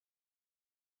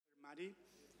Maddie.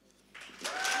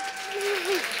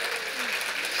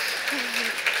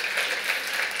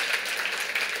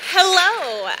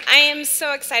 Hello, I am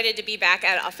so excited to be back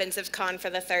at OffensiveCon for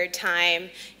the third time.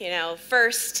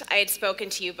 First I had spoken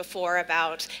to you before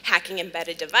about hacking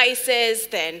embedded devices,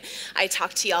 then I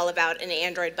talked to you all about an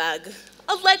Android bug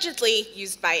allegedly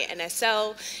used by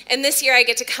NSO, and this year I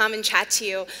get to come and chat to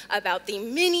you about the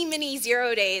many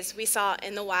 0 days we saw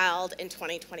in the wild in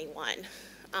 2021.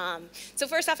 So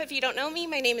first off, if you don't know me,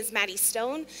 my name is Maddie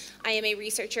Stone. I am a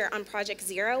researcher on Project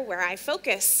Zero, where I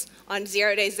focus on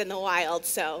 0 days in the wild.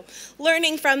 So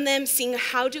learning from them, seeing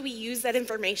how do we use that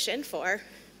information for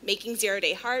making 0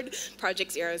 Day hard,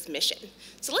 Project Zero's mission.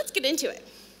 So let's get into it.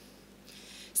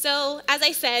 So as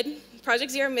I said,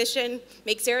 Project Zero mission,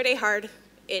 make 0 Day hard.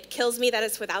 It kills me that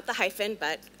it's without the hyphen,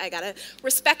 but I gotta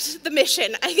respect the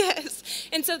mission, I guess.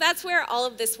 And so that's where all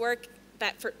of this work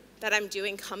that I'm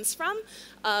doing comes from,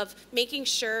 of making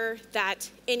sure that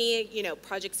any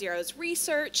Project Zero's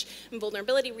research and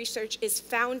vulnerability research is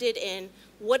founded in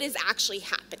what is actually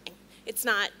happening. It's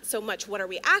not so much what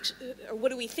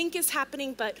do we think is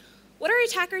happening, but what are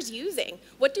attackers using?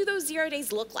 What do those 0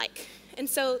 days look like? And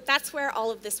so that's where all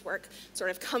of this work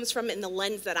sort of comes from in the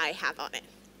lens that I have on it.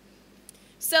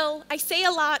 So I say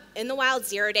a lot in the wild,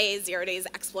 0 days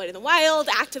exploited in the wild,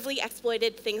 actively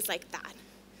exploited, things like that.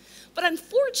 But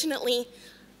unfortunately,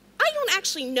 I don't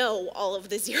actually know all of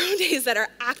the 0 days that are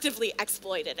actively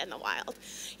exploited in the wild.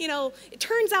 It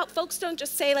turns out folks don't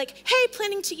just say like, hey,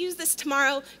 planning to use this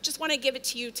tomorrow, just want to give it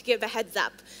to you to give a heads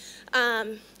up.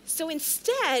 So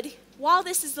instead, while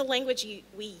this is the language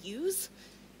we use,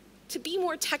 to be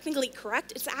more technically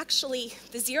correct, it's actually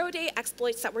the 0 Day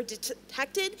exploits that were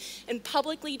detected and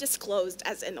publicly disclosed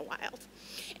as in the wild.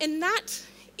 And that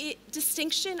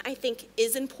distinction, I think,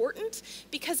 is important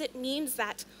because it means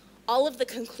that all of the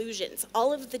conclusions,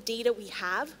 all of the data we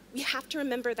have to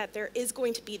remember that there is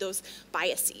going to be those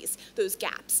biases, those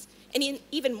gaps. And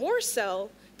even more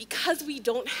so, because we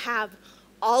don't have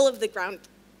all of the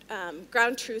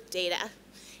ground truth data,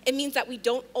 it means that we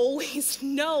don't always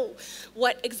know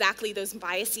what exactly those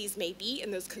biases may be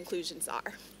and those conclusions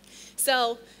are.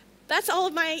 So that's all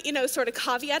of my sort of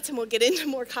caveats, and we'll get into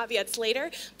more caveats later,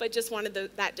 but just wanted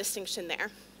that distinction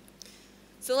there.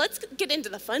 So let's get into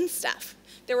the fun stuff.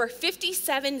 There were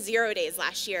 57 0 days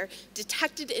last year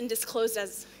detected and disclosed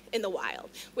as in the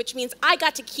wild, which means I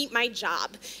got to keep my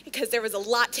job because there was a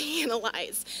lot to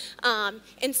analyze.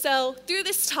 And so through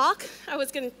this talk, I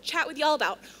was going to chat with y'all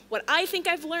about what I think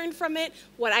I've learned from it,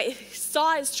 what I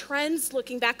saw as trends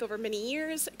looking back over many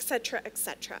years, et cetera, et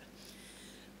cetera.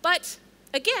 But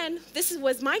again, this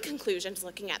was my conclusions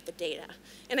looking at the data.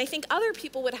 And I think other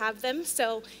people would have them,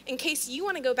 so in case you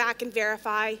want to go back and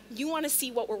verify, you want to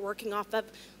see what we're working off of,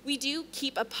 we do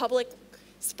keep a public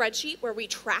spreadsheet where we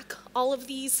track all of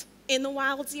these in the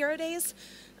wild 0 days.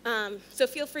 So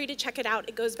feel free to check it out.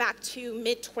 It goes back to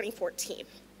mid-2014.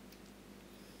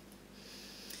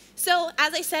 So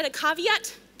as I said, a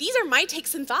caveat, these are my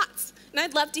takes and thoughts, and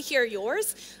I'd love to hear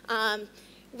yours.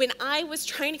 When I was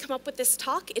trying to come up with this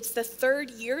talk, it's the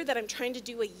third year that I'm trying to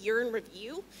do a year in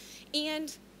review,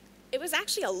 and it was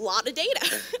actually a lot of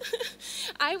data.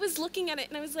 I was looking at it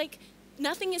and I was like,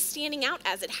 nothing is standing out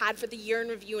as it had for the year in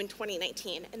review in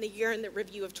 2019 and the year in the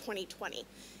review of 2020.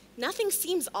 Nothing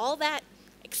seems all that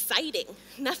exciting.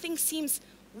 Nothing seems,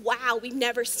 wow, we've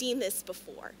never seen this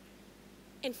before.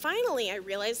 And finally, I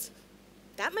realized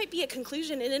that might be a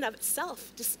conclusion in and of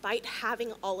itself, despite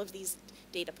having all of these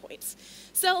data points.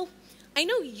 So I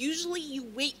know usually you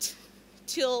wait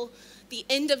till the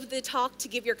end of the talk to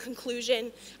give your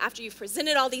conclusion after you've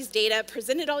presented all these data,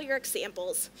 presented all your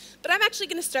examples, but I'm actually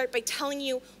going to start by telling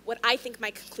you what I think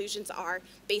my conclusions are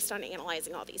based on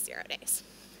analyzing all these 0 days.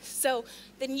 So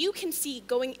then you can see,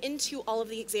 going into all of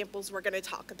the examples we're going to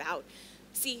talk about,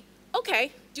 see,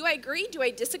 okay, do I agree, do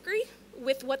I disagree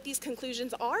with what these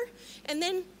conclusions are? And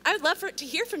then I would love to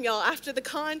hear from y'all after the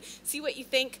con, see what you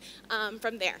think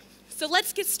from there. So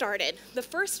let's get started. The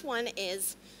first one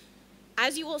is,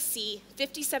 as you will see,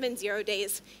 57 0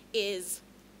 days is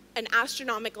an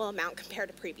astronomical amount compared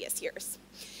to previous years.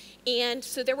 And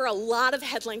so there were a lot of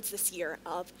headlines this year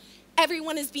of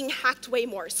everyone is being hacked way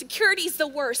more, security's the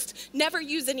worst, never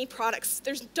use any products,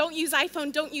 don't use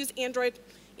iPhone, don't use Android,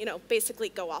 basically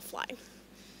go offline.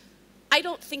 I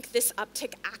don't think this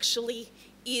uptick actually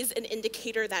is an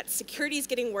indicator that security is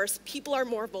getting worse, people are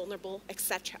more vulnerable,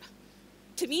 etc.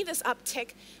 To me, this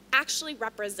uptick actually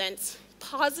represents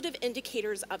positive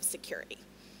indicators of security.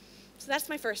 So that's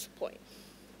my first point.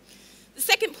 The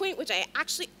second point, which I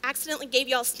actually accidentally gave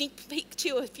y'all a sneak peek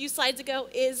to a few slides ago,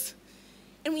 is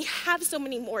And we have so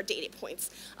many more data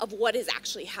points of what is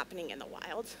actually happening in the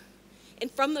wild. And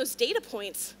from those data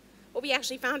points, what we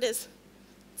actually found is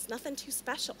it's nothing too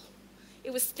special.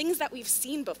 It was things that we've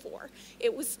seen before.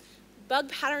 It was bug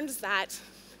patterns that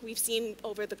we've seen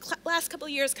over the last couple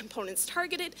of years, components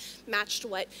targeted, matched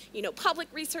what public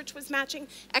research was matching.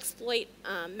 Exploit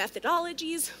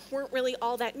methodologies weren't really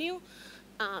all that new.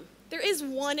 There is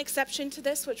one exception to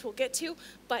this, which we'll get to,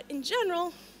 but in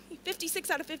general, 56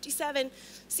 out of 57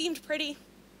 seemed pretty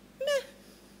meh.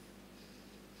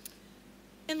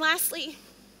 And lastly,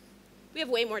 we have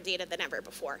way more data than ever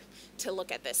before to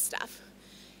look at this stuff.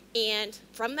 And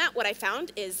from that, what I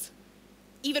found is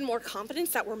even more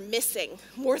confidence that we're missing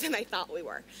more than I thought we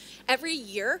were. Every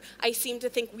year, I seem to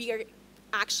think we are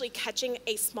actually catching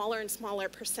a smaller and smaller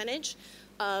percentage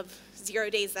of 0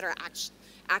 days that are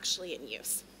actually in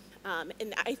use.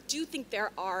 And I do think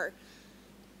there are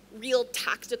real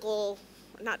tactical,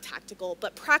 not tactical,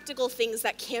 but practical things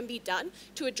that can be done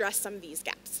to address some of these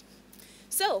gaps.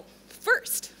 So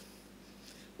first,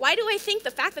 why do I think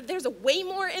the fact that there's a way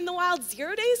more in the wild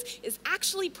 0 days is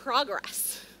actually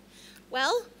progress?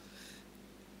 Well,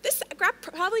 this graph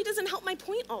probably doesn't help my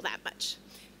point all that much.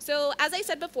 So as I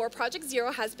said before, Project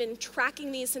Zero has been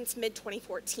tracking these since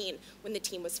mid-2014 when the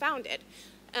team was founded.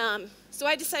 So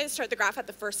I decided to start the graph at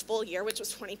the first full year, which was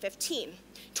 2015.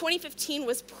 2015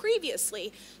 was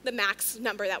previously the max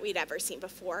number that we'd ever seen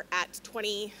before at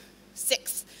 28,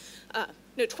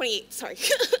 sorry.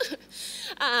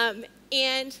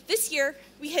 And this year,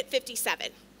 we hit 57,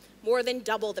 more than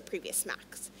double the previous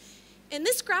max. And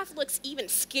this graph looks even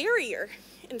scarier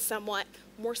and somewhat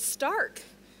more stark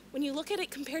when you look at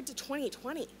it compared to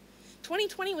 2020.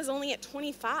 2020 was only at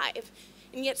 25,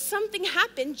 and yet something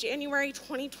happened January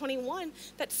 2021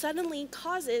 that suddenly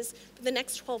causes for the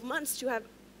next 12 months to have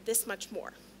this much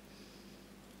more.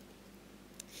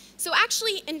 So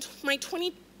actually, in my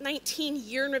 2019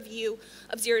 year in review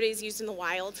of 0 days used in the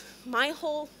wild, my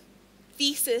whole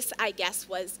thesis, I guess,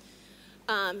 was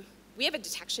we have a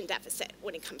detection deficit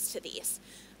when it comes to these.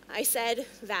 I said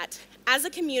that as a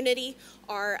community,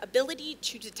 our ability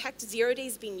to detect 0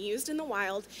 days being used in the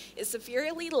wild is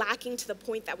severely lacking to the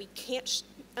point that we can't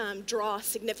draw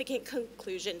significant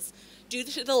conclusions due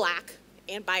to the lack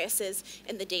and biases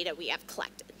in the data we have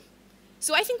collected.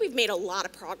 So I think we've made a lot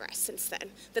of progress since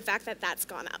then, the fact that that's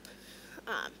gone up.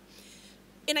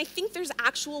 And I think there's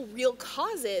actual real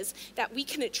causes that we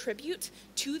can attribute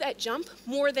to that jump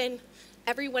more than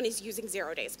everyone is using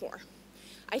 0 days more.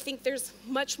 I think there's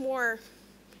much more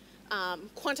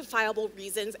quantifiable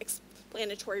reasons,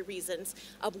 explanatory reasons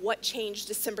of what changed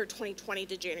December 2020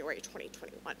 to January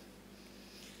 2021.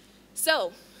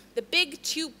 So the big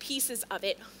two pieces of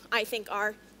it, I think,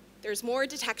 are there's more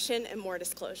detection and more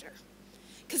disclosure.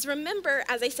 Because remember,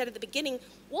 as I said at the beginning,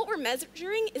 what we're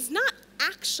measuring is not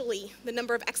actually the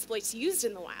number of exploits used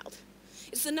in the wild.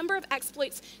 It's the number of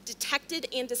exploits detected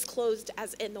and disclosed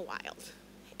as in the wild.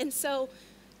 And so,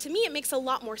 to me, it makes a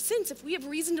lot more sense. If we have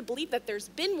reason to believe that there's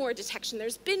been more detection,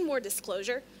 there's been more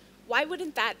disclosure, why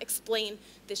wouldn't that explain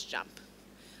this jump?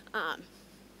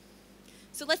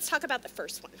 So let's talk about the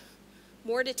first one,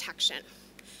 more detection.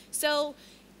 So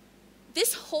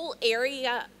this whole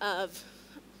area of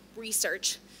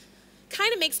research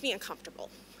kind of makes me uncomfortable.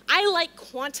 I like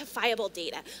quantifiable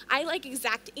data. I like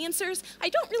exact answers. I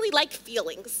don't really like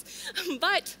feelings.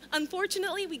 But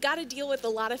unfortunately, we got to deal with a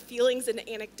lot of feelings and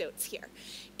anecdotes here.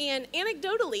 And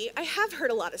anecdotally, I have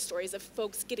heard a lot of stories of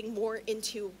folks getting more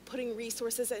into putting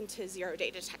resources into 0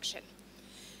 day detection.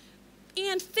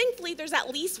 And thankfully, there's at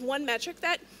least one metric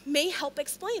that may help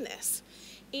explain this.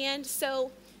 And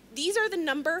so these are the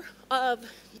number of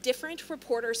different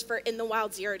reporters for in the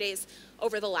wild 0 days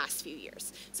over the last few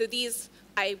years. So these,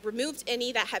 I removed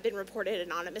any that had been reported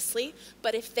anonymously,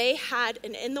 but if they had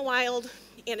an in the wild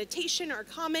annotation or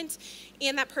comment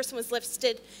and that person was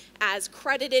listed as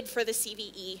credited for the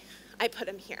CVE, I put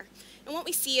them here. And what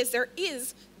we see is there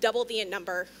is double the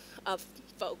number of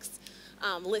folks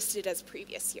listed as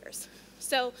previous years.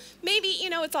 So maybe,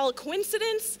 it's all a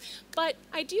coincidence, but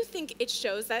I do think it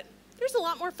shows that there's a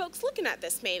lot more folks looking at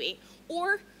this maybe.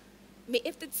 Or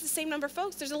if it's the same number of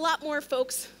folks, there's a lot more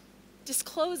folks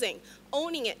disclosing,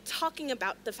 owning it, talking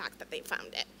about the fact that they found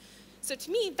it. So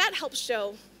to me, that helps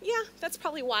show, yeah, that's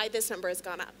probably why this number has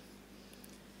gone up.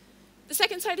 The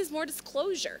second side is more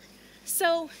disclosure.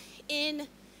 So in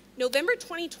November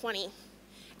 2020,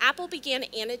 Apple began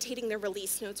annotating their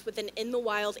release notes with an in the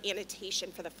wild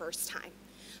annotation for the first time.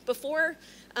 Before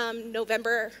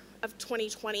November of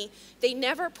 2020, they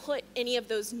never put any of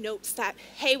those notes that,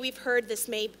 hey, we've heard this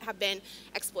may have been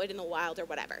exploited in the wild or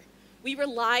whatever. we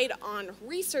relied on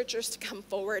researchers to come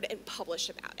forward and publish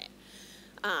about it.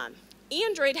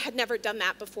 Android had never done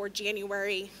that before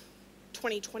January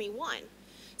 2021.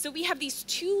 So we have these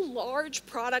two large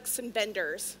products and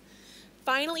vendors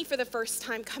finally for the first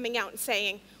time coming out and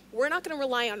saying, we're not going to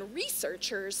rely on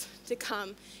researchers to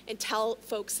come and tell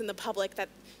folks in the public that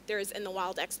there is in the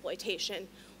wild exploitation.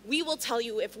 We will tell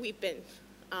you if we've been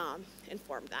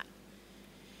informed that.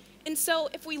 And so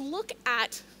if we look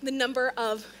at the number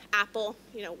of Apple,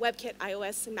 WebKit,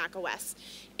 iOS, and macOS,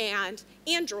 and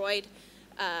Android,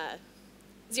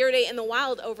 0 day in the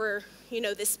wild over,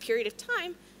 this period of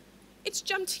time, it's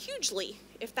jumped hugely,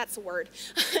 if that's a word,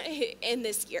 in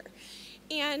this year.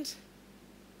 And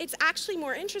it's actually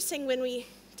more interesting when we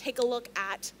take a look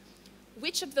at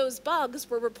which of those bugs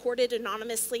were reported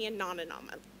anonymously and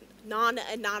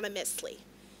non-anonymously.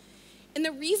 And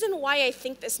the reason why I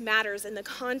think this matters in the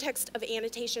context of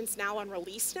annotations now on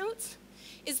release notes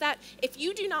is that if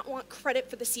you do not want credit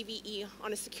for the CVE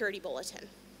on a security bulletin,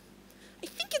 I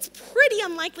think it's pretty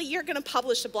unlikely you're going to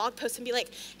publish a blog post and be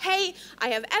like, hey, I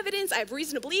have evidence, I have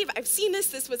reason to believe, I've seen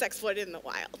this was exploited in the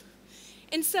wild.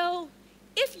 And so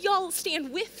if y'all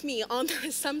stand with me on that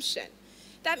assumption,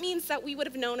 that means that we would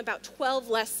have known about 12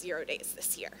 less 0 days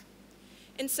this year.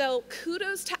 And so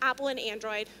kudos to Apple and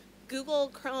Android, Google,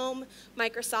 Chrome,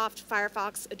 Microsoft,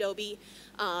 Firefox, Adobe,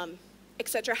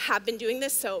 etc. have been doing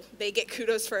this, so they get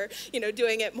kudos for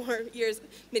doing it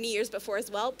many years before as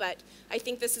well. But I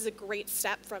think this is a great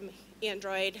step from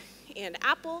Android and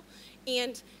Apple,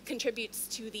 and contributes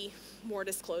to the more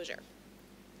disclosure.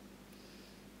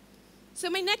 So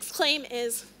my next claim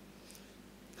is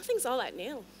nothing's all that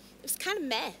new. It's kind of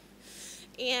meh.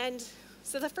 And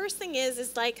so the first thing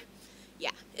is like,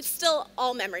 yeah, it's still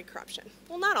all memory corruption.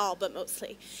 Well, not all, but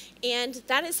mostly. And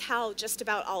that is how just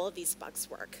about all of these bugs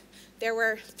work. There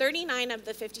were 39 of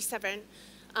the 57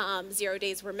 0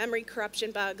 days were memory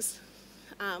corruption bugs,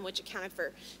 which accounted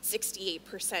for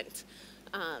 68%,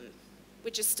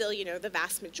 which is still, the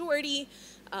vast majority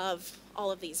of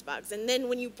all of these bugs. And then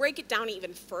when you break it down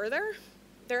even further,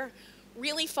 they're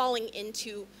really falling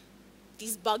into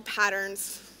these bug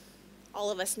patterns all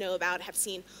of us know about, have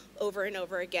seen over and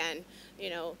over again.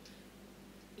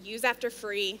 Use after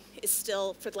free is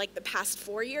still, for like the past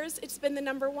 4 years, it's been the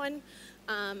 #1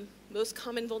 most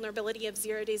common vulnerability of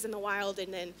 0 days in the wild,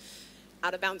 and then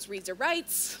out of bounds reads or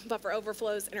writes, buffer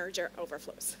overflows, integer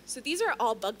overflows. So these are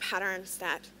all bug patterns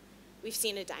that we've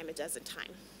seen a dime a dozen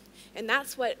times. And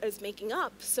that's what is making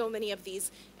up so many of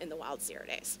these in the wild 0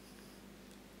 days.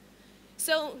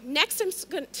 So next, I'm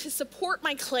going to support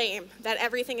my claim that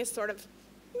everything is sort of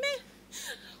meh.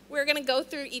 We're going to go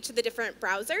through each of the different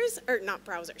browsers, or not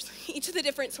browsers, each of the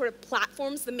different sort of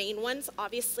platforms, the main ones.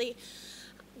 Obviously,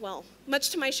 well,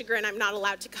 much to my chagrin, I'm not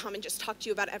allowed to come and just talk to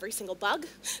you about every single bug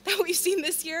that we've seen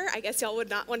this year. I guess y'all would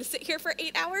not want to sit here for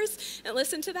 8 hours and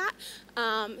listen to that.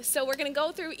 So we're going to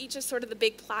go through each of sort of the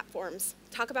big platforms,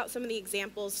 talk about some of the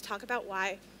examples, talk about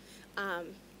why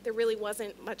there really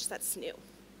wasn't much that's new.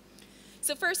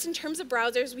 So first, in terms of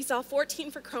browsers, we saw 14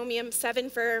 for Chromium, 7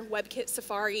 for WebKit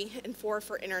Safari, and 4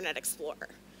 for Internet Explorer.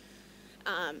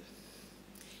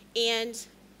 And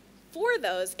for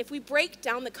those, if we break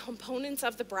down the components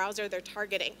of the browser they're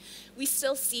targeting, we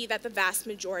still see that the vast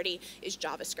majority is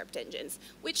JavaScript engines,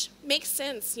 which makes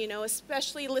sense,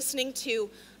 especially listening to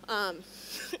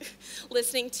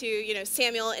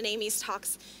Samuel and Amy's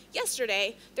talks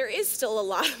yesterday. There is still a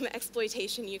lot of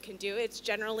exploitation you can do. It's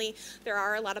generally, there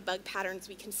are a lot of bug patterns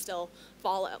we can still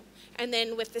follow. And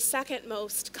then with the second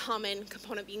most common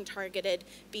component being targeted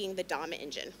being the DOM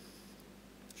engine.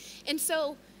 And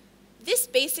so this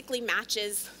basically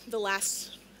matches the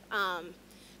last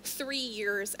 3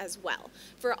 years as well.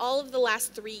 For all of the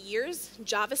last 3 years,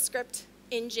 JavaScript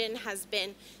engine has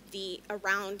been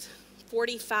around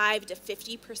 45 to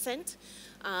 50%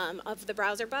 of the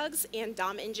browser bugs, and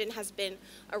DOM engine has been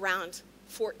around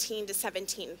 14 to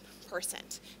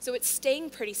 17%. So it's staying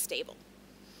pretty stable.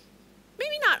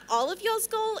 Maybe not all of y'all's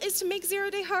goal is to make 0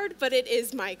 day hard, but it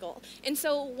is my goal. And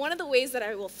so one of the ways that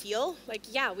I will feel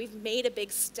like, yeah, we've made a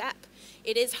big step,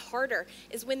 it is harder,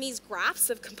 is when these graphs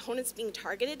of components being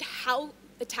targeted, how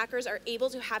attackers are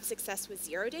able to have success with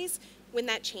 0 days when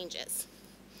that changes.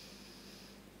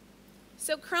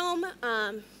 So Chrome,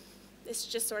 it's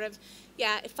just sort of,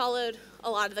 yeah, it followed a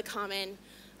lot of the common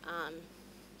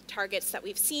targets that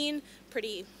we've seen,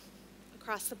 pretty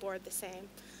across the board the same.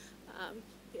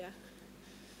 Yeah.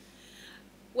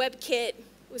 WebKit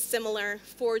was similar,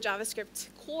 4 JavaScript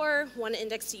core, 1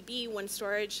 IndexedDB, 1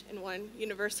 storage, and 1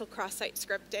 universal cross-site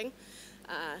scripting.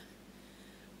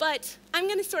 But I'm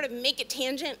going to sort of make a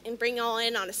tangent and bring y'all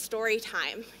in on a story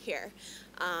time here.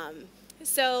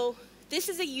 So this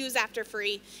is a use after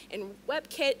free in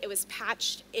WebKit. It was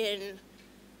patched in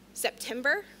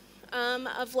September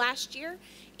of last year.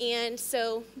 And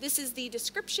so this is the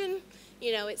description.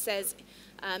 You know, it says,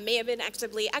 may have been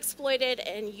actively exploited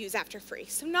and use after free.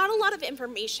 So not a lot of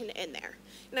information in there.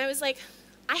 And I was like,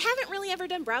 I haven't really ever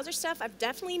done browser stuff. I've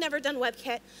definitely never done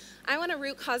WebKit. I want a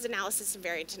root cause analysis and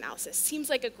variant analysis. Seems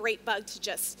like a great bug to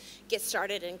just get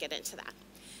started and get into that.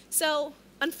 So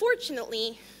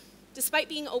unfortunately, despite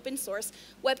being open source,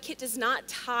 WebKit does not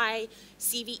tie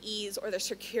CVEs or their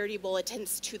security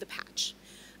bulletins to the patch.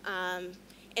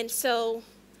 And so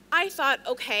I thought,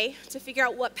 okay, to figure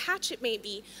out what patch it may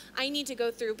be, I need to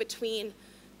go through between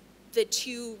the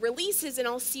two releases and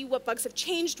I'll see what bugs have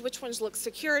changed, which ones look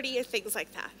security, and things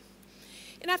like that.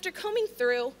 And after combing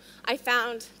through, I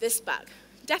found this bug.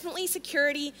 Definitely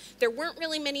security. There weren't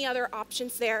really many other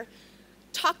options there.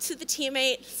 Talked to the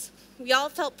teammates. We all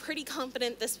felt pretty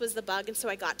confident this was the bug, and so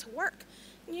I got to work.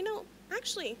 And you know,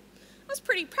 actually, I was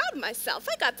pretty proud of myself.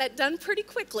 I got that done pretty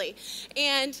quickly.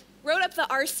 And wrote up the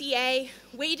RCA,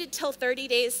 waited till 30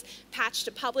 days patch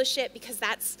to publish it because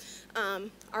that's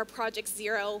our Project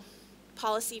Zero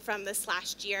policy from this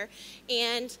last year.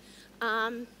 And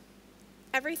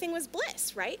everything was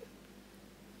bliss, right?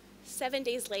 7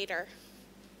 days later,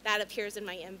 that appears in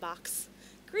my inbox.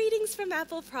 Greetings from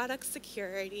Apple Product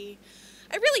Security.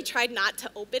 I really tried not to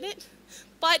open it,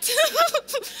 but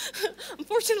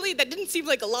unfortunately that didn't seem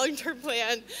like a long-term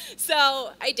plan,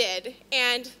 so I did.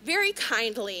 And very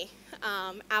kindly,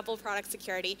 Apple Product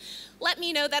Security let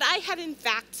me know that I had in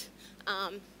fact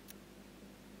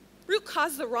root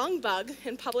caused the wrong bug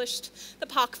and published the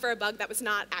POC for a bug that was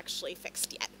not actually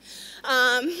fixed yet.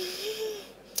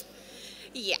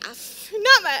 Yeah,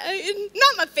 not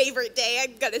my favorite day,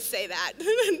 I'm gonna say that.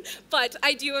 But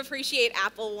I do appreciate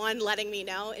Apple, one, letting me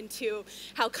know, and two,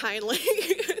 how kindly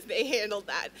they handled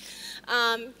that.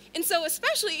 And so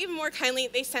especially, even more kindly,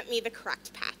 they sent me the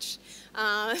correct patch.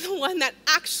 The one that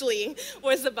actually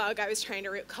was the bug I was trying to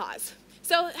root cause.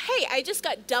 So hey, I just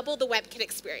got double the WebKit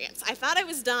experience. I thought I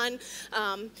was done.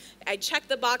 I checked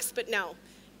the box, but no.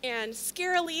 And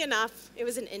scarily enough, it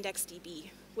was an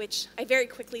IndexedDB, which I very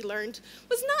quickly learned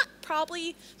was not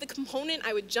probably the component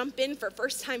I would jump in for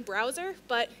first-time browser,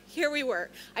 but here we were.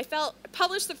 I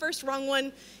published the first wrong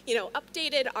one, you know,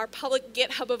 updated our public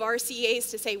GitHub of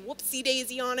RCAs to say whoopsie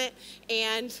daisy on it,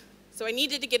 and so I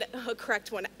needed to get a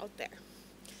correct one out there.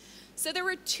 So there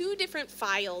were two different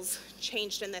files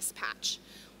changed in this patch.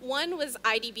 One was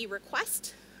IDB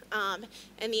request, and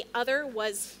the other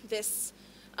was this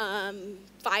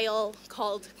file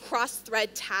called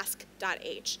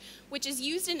cross-thread-task.h, which is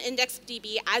used in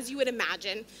IndexedDB, as you would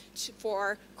imagine,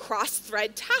 for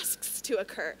cross-thread tasks to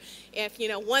occur. If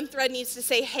one thread needs to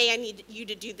say, hey, I need you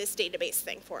to do this database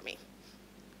thing for me.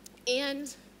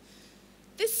 And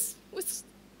this was,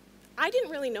 I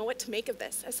didn't really know what to make of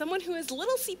this. As someone who has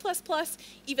little C++,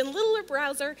 even littler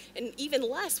browser, and even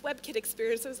less WebKit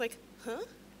experience, I was like, huh?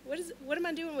 What am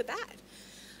I doing with that?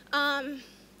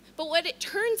 But what it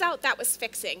turns out that was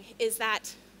fixing is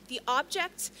that the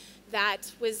object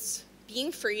that was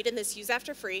being freed in this use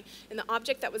after free, and the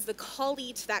object that was the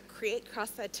callee to that create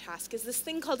cross-thread task is this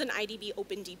thing called an IDB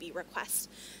OpenDB request,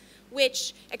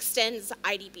 which extends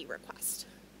IDB request.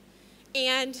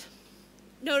 And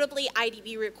notably,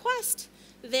 IDB request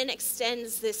then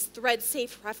extends this thread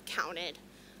safe ref counted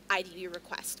IDB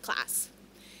request class.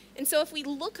 And so if we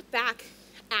look back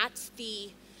at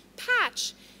the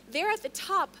patch, there at the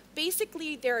top,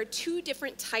 basically there are two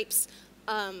different types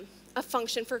of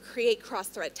function for create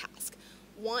cross-thread task.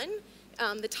 One,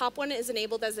 the top one is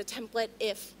enabled as a template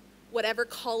if whatever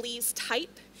callee's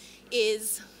type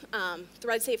is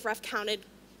thread safe ref counted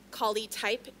callee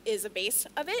type is a base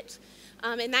of it,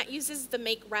 and that uses the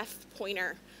make ref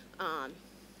pointer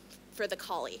for the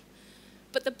callee.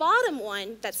 But the bottom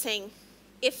one that's saying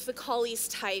if the callee's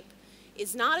type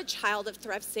is not a child of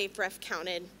thread safe ref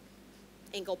counted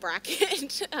angle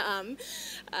bracket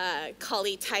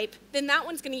callee type, then that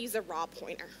one's going to use a raw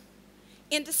pointer.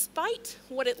 And despite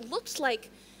what it looked like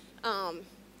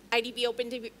IDB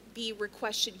OpenDB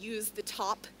request should use the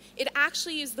top, it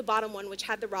actually used the bottom one, which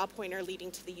had the raw pointer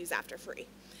leading to the use after free.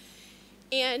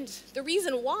 And the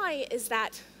reason why is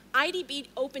that IDB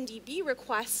OpenDB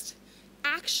request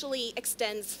actually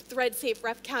extends thread safe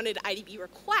ref counted IDB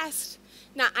request,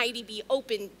 not IDB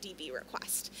OpenDB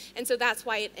request. And so that's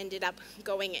why it ended up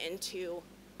going into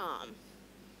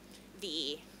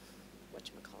the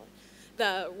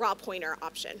raw pointer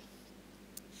option.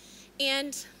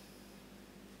 And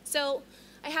so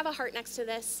I have a heart next to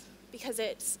this because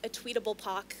it's a tweetable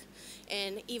POC,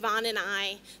 And Yvonne and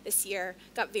I, this year,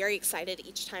 got very excited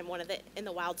each time one of the In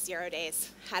the Wild 0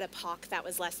 days had a POC that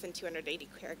was less than 280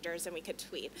 characters and we could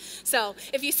tweet. So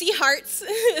if you see hearts,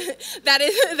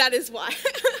 that is why.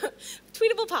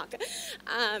 Tweetable POC.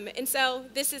 And so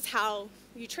this is how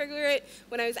you trigger it.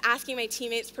 When I was asking my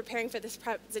teammates preparing for this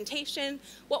presentation,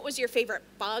 what was your favorite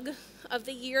bug of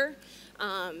the year?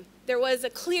 There was a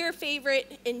clear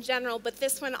favorite in general, but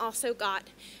this one also got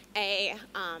a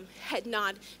head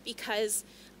nod because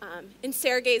in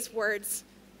Sergey's words,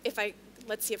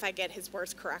 let's see if I get his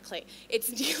words correctly, it's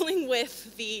dealing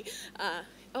with the,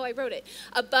 I wrote it,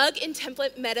 a bug in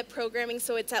template meta programming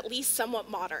so it's at least somewhat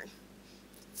modern.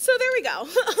 So there we go,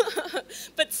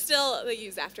 but still they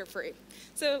use after free.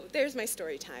 So there's my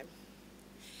story time.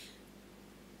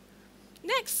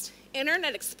 Next,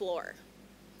 Internet Explorer.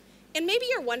 And maybe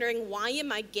you're wondering, why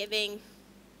am I giving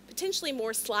potentially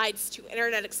more slides to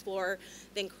Internet Explorer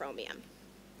than Chromium?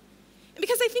 And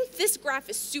because I think this graph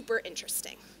is super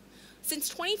interesting. Since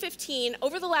 2015,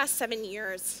 over the last 7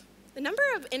 years, the number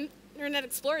of Internet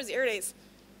Explorer 0 days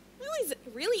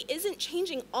really isn't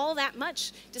changing all that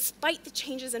much, despite the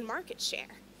changes in market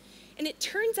share. And it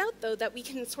turns out, though, that we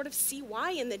can sort of see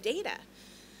why in the data.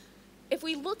 If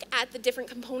we look at the different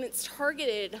components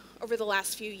targeted over the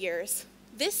last few years,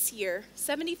 this year,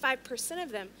 75%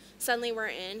 of them suddenly were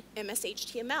in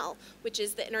MS-HTML, which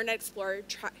is the Internet Explorer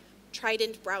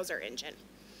Trident browser engine.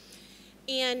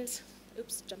 And,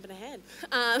 oops, jumping ahead.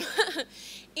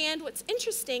 And what's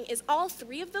interesting is all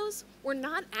 3 of those were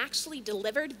not actually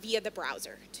delivered via the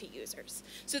browser to users.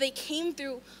 So they came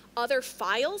through other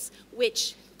files,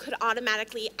 which could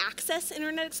automatically access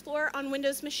Internet Explorer on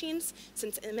Windows machines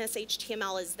since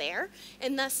MS-HTML is there,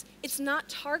 and thus it's not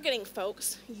targeting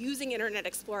folks using Internet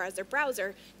Explorer as their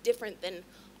browser different than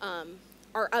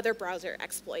our other browser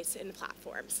exploits and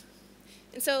platforms.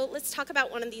 And so let's talk about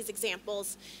one of these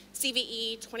examples,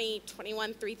 CVE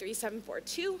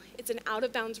 2021-33742. It's an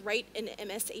out-of-bounds write in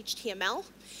MS-HTML.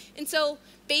 And so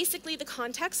basically the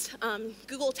context,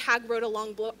 Google Tag wrote a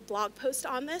long blog post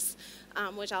on this,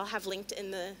 which I'll have linked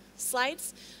in the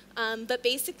slides. But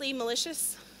basically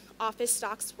malicious Office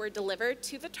docs were delivered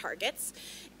to the targets,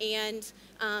 and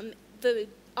the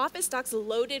Office docs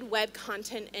loaded web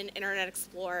content in Internet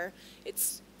Explorer.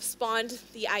 It's spawned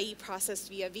the IE process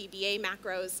via VBA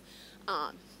macros.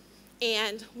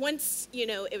 And once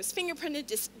it was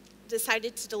fingerprinted,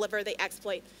 decided to deliver the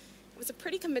exploit, it was a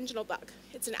pretty conventional bug.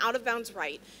 It's an out-of-bounds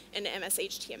write in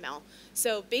MS-HTML.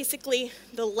 So basically,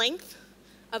 the length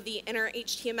of the inner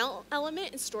HTML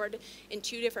element is stored in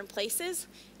 2 different places.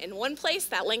 In one place,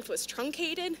 that length was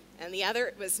truncated, and the other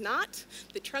it was not.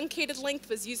 The truncated length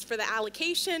was used for the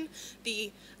allocation.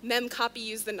 The mem copy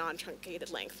used the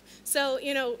non-truncated length. So,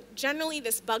 generally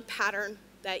this bug pattern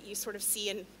that you sort of see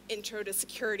in intro to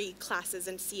security classes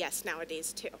in CS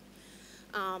nowadays too.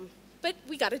 But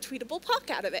we got a tweetable POC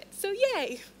out of it, so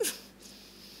yay.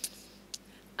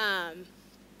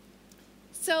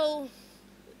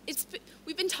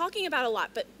 We've been talking about a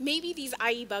lot, but maybe these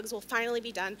IE bugs will finally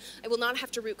be done. I will not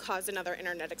have to root cause another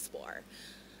Internet Explorer.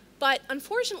 But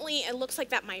unfortunately, it looks like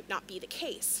that might not be the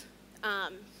case.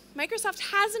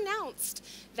 Microsoft has announced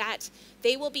that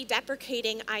they will be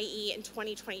deprecating IE in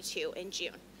 2022 in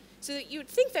June. So you would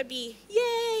think that'd be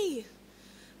yay.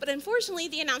 But unfortunately,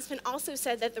 the announcement also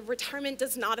said that the retirement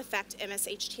does not affect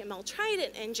MS-HTML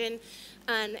Trident engine,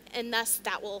 and thus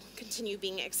that will continue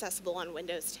being accessible on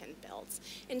Windows 10 builds.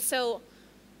 And so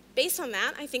based on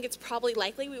that, I think it's probably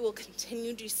likely we will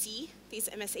continue to see these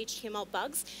MS-HTML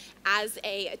bugs as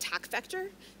an attack vector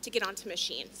to get onto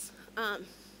machines.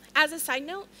 As a side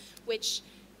note, which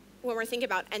when we're thinking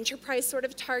about enterprise sort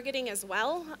of targeting as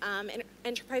well,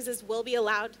 enterprises will be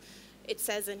allowed, it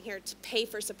says in here, to pay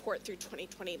for support through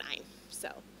 2029.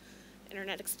 So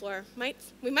Internet Explorer,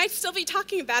 we might still be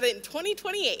talking about it in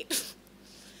 2028.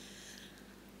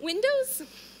 Windows,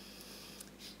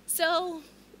 so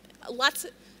lots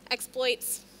of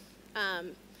exploits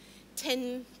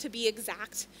tend to be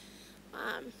exact.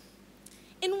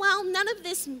 And while none of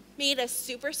this made us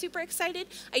super, super excited,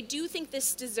 I do think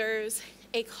this deserves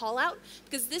a call out,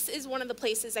 because this is one of the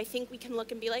places I think we can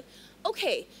look and be like,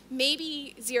 okay,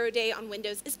 maybe 0 day on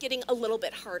Windows is getting a little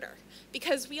bit harder,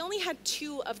 because we only had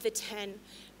 2 of the 10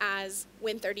 as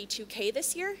Win32K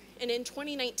this year, and in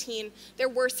 2019, there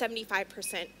were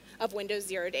 75% of Windows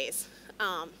 0 days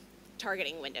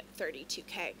targeting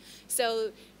Win32K.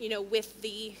 So, with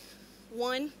the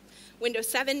 1, Windows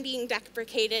 7 being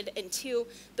deprecated, and 2,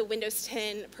 the Windows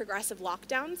 10 progressive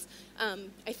lockdowns,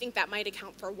 I think that might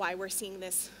account for why we're seeing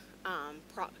this,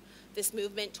 this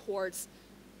movement towards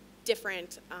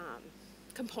different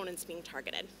components being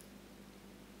targeted.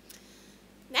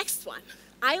 Next one,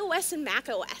 iOS and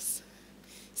macOS.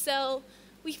 So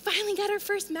we finally got our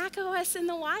first macOS in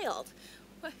the wild.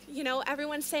 You know,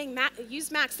 everyone's saying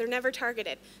use Macs, they're never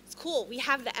targeted. It's cool, we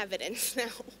have the evidence now.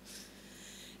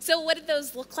 So what did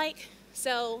those look like?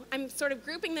 So I'm sort of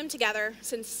grouping them together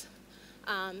since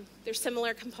they're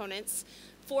similar components.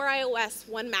 4 iOS,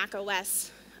 1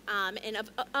 macOS, and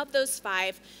of those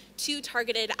 5, 2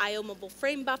 targeted IO mobile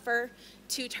frame buffer,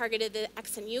 2 targeted the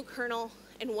XNU kernel,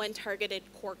 and 1 targeted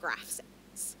core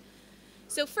graphics.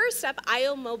 So first up,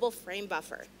 IO mobile frame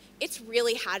buffer. It's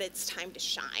really had its time to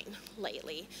shine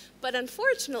lately, but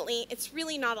unfortunately, it's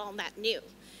really not all that new.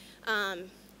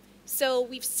 So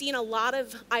we've seen a lot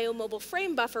of IO mobile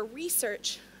frame buffer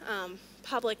research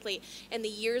publicly in the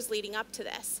years leading up to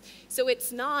this. So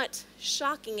it's not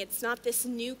shocking, it's not this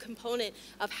new component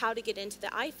of how to get into the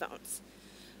iPhones.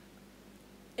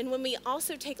 And when we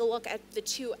also take a look at the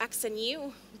 2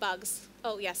 XNU bugs,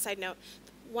 oh yes, side note,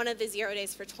 one of the 0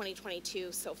 days for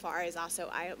 2022 so far is also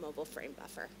IO mobile frame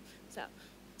buffer. So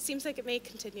seems like it may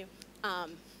continue.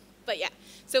 But yeah,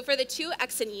 so for the 2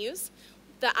 XNUs,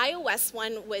 the iOS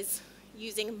one was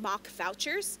using mock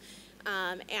vouchers,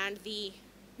 and the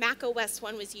macOS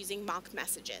one was using mock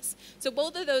messages. So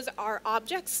both of those are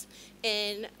objects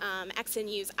in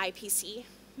XNU's IPC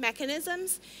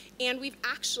mechanisms, and we've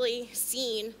actually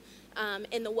seen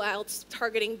in the wild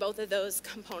targeting both of those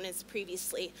components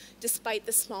previously, despite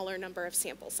the smaller number of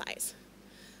sample size.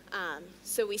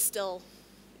 So we still,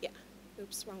 yeah,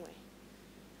 oops, wrong way.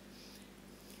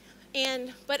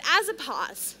 But as a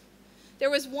pause, there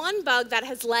was one bug that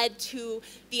has led to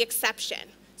the exception.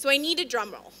 So I need a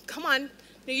drum roll. Come on,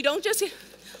 no, you don't just,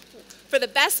 for the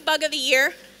best bug of the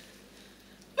year,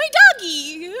 my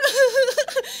doggy.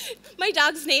 My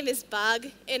dog's name is Bug,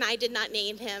 and I did not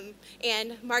name him.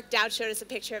 And Mark Dowd showed us a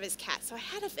picture of his cat, so I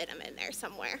had to fit him in there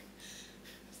somewhere.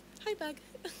 Hi, Bug.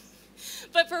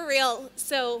 But for real,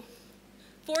 so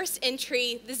forced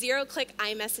entry, the 0-click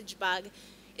iMessage bug,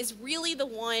 is really the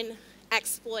one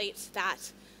exploit that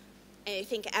I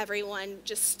think everyone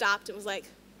just stopped and was like,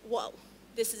 whoa,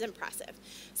 this is impressive.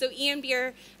 So Ian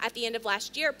Beer, at the end of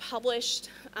last year, published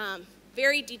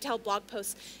very detailed blog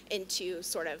posts into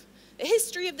sort of the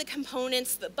history of the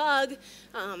components, the bug,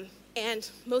 and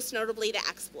most notably the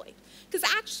exploit. Because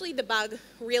actually the bug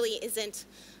really isn't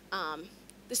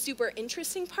the super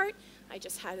interesting part. I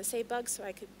just had to say bug so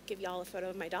I could give y'all a photo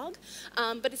of my dog.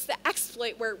 But it's the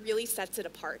exploit where it really sets it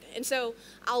apart. And so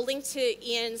I'll link to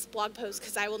Ian's blog post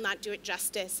because I will not do it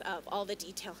justice of all the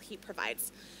detail he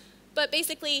provides. But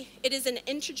basically, it is an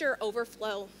integer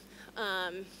overflow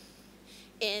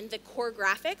in the core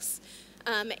graphics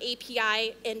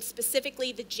API, and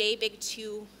specifically the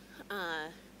JBig2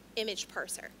 image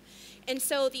parser. And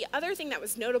so the other thing that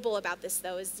was notable about this,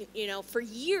 though, is, you know, for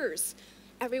years,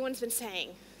 everyone's been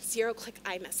saying 0-click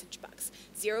iMessage bugs,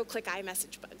 0-click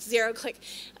iMessage bugs, 0-click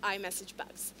iMessage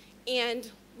bugs. And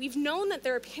we've known that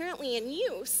they're apparently in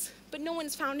use, but no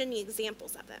one's found any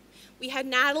examples of them. We had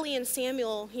Natalie and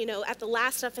Samuel, you know, at the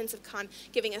last OffensiveCon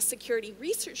giving a security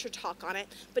researcher talk on it,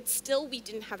 but still we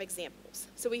didn't have examples.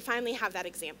 So we finally have that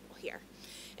example here.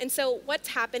 And so what's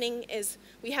happening is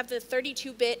we have the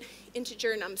 32-bit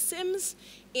integer numsims,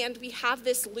 and we have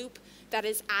this loop that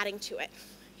is adding to it.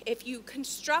 If you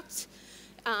construct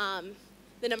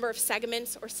the number of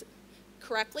segments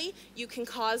correctly, you can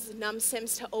cause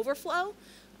numsims to overflow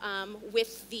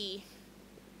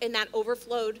and that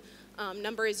overflowed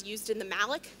number is used in the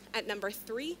malloc at number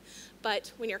 3,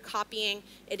 but when you're copying,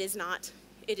 it is not.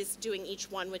 It is doing each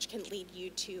one, which can lead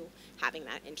you to having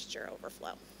that integer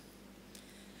overflow.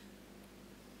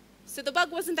 So the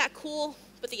bug wasn't that cool,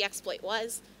 but the exploit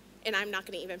was, and I'm not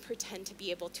going to even pretend to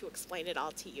be able to explain it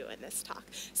all to you in this talk.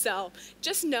 So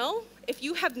just know, if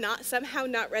you have somehow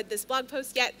not read this blog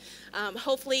post yet,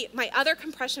 hopefully my other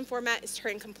compression format is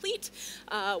Turing Complete.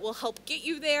 Will help get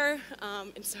you there,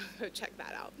 and so go check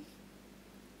that out.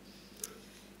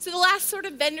 So the last sort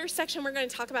of vendor section we're going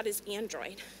to talk about is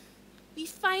Android. We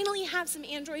finally have some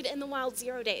Android in the wild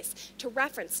 0 days to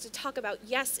reference, to talk about,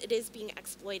 yes, it is being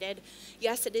exploited,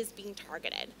 yes, it is being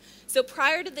targeted. So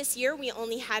prior to this year, we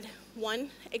only had one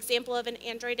example of an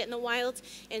Android in the wild,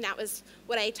 and that was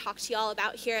what I talked to y'all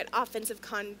about here at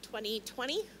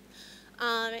OffensiveCon22.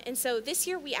 And so this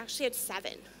year, we actually had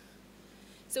 7.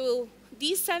 So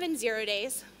these 7 0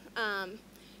 days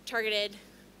targeted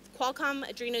Qualcomm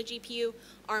Adreno GPU,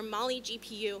 ARM Mali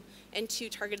GPU, and 2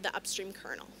 targeted the upstream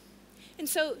kernel. And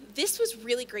so this was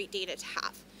really great data to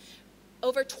have.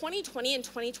 Over 2020 and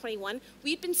 2021,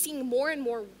 we've been seeing more and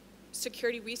more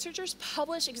security researchers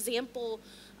publish example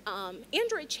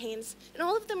Android chains, and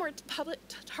all of them were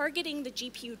targeting the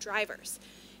GPU drivers.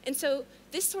 And so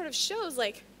this sort of shows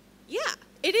like, yeah,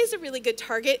 it is a really good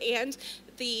target, and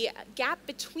the gap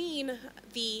between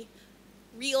the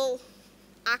real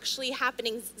actually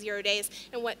happening 0 days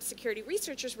and what security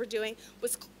researchers were doing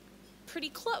was pretty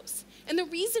close. And the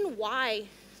reason why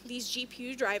these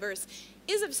GPU drivers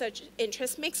is of such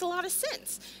interest makes a lot of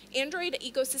sense. Android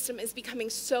ecosystem is becoming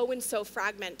so and so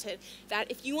fragmented that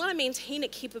if you want to maintain a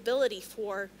capability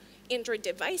for Android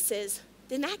devices,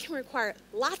 then that can require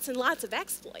lots and lots of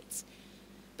exploits.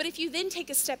 But if you then take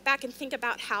a step back and think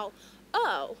about how,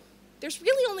 oh, there's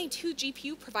really only 2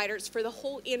 GPU providers for the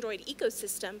whole Android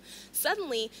ecosystem,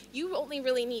 suddenly you only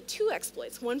really need 2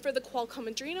 exploits, one for the Qualcomm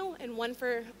Adreno and one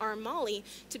for ARM Mali,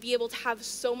 to be able to have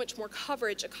so much more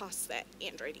coverage across the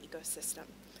Android ecosystem.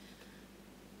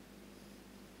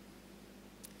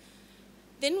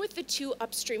 Then with the 2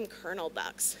 upstream kernel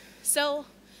bugs. So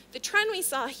the trend we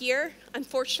saw here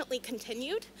unfortunately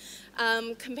continued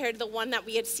compared to the one that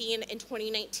we had seen in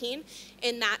 2019,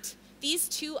 in that these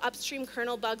 2 upstream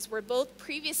kernel bugs were both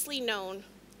previously known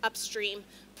upstream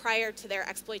prior to their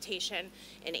exploitation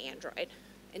in Android.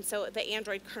 And so the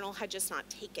Android kernel had just not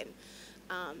taken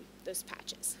those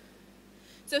patches.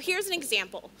 So here's an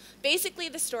example. Basically,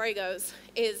 the story goes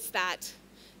is that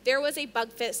there was a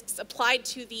bug fix applied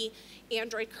to the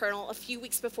Android kernel a few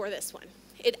weeks before this one.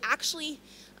 It actually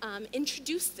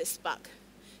introduced this bug.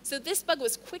 So this bug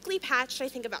was quickly patched, I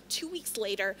think about 2 weeks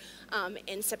later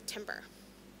in September.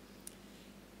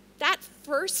 That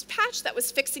first patch that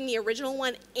was fixing the original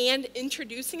one and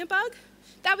introducing a bug,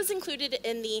 that was included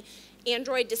in the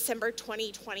Android December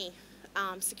 2020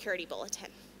 security bulletin.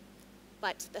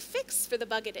 But the fix for the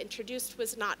bug it introduced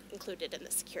was not included in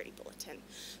the security bulletin.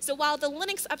 So while the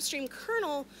Linux upstream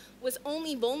kernel was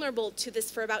only vulnerable to this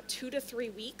for about 2 to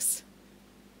 3 weeks,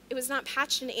 it was not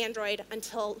patched in Android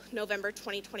until November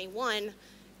 2021,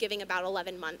 giving about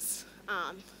 11 months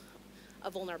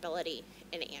of vulnerability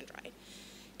in Android.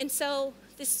 And so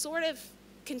this sort of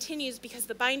continues because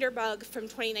the binder bug from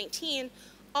 2019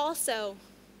 also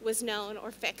was known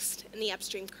or fixed in the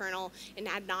upstream kernel and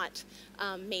had not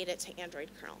made it to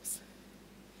Android kernels.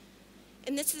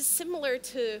 And this is similar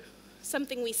to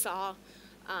something we saw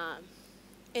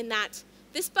in that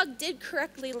this bug did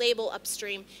correctly label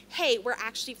upstream, hey, we're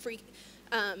actually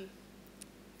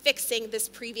fixing this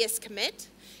previous commit,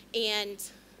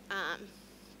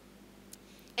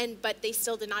 but they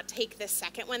still did not take this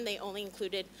second one. They only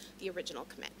included the original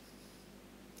commit.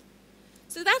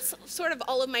 So that's sort of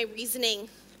all of my reasoning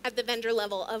at the vendor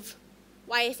level of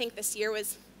why I think this year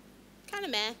was kind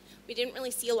of meh. We didn't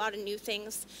really see a lot of new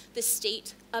things. The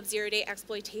state of zero-day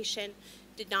exploitation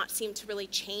did not seem to really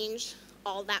change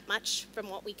all that much from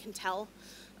what we can tell.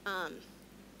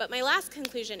 But my last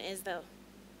conclusion is, though,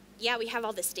 yeah, we have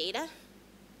all this data,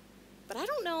 but I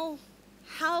don't know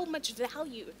how much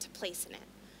value to place in it.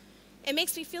 It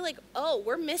makes me feel like, oh,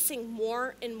 we're missing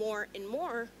more and more and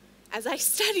more as I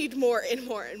studied more and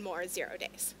more and more 0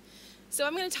 days. So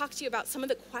I'm going to talk to you about some of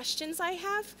the questions I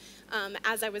have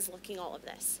as I was looking all of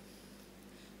this.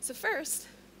 So first,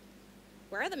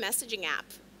 where are the messaging app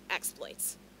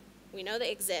exploits? We know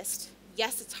they exist.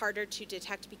 Yes, it's harder to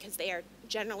detect because they are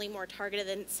generally more targeted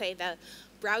than, say, the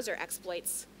browser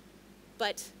exploits,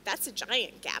 but that's a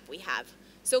giant gap we have.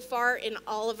 So far, in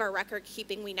all of our record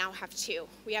keeping, we now have 2.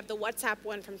 We have the WhatsApp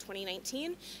one from 2019,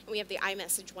 and we have the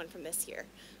iMessage one from this year.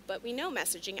 But we know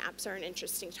messaging apps are an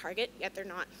interesting target, yet they're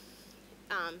not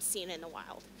seen in the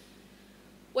wild.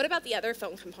 What about the other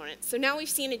phone components? So now we've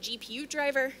seen a GPU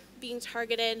driver being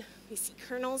targeted. We see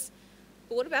kernels.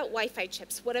 But what about Wi-Fi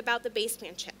chips? What about the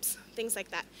baseband chips? Things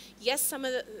like that. Yes, some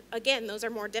of the, again, those are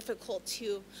more difficult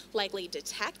to likely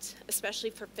detect, especially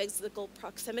for physical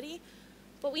proximity.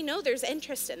 But we know there's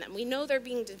interest in them. We know they're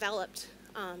being developed.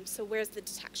 So where's the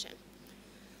detection?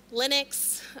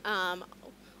 Linux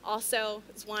also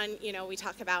is one. You know, we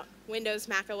talk about Windows,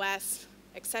 Mac OS,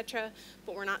 etc.,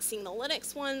 but we're not seeing the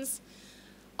Linux ones.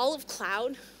 All of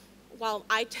cloud, while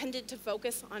I tended to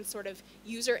focus on sort of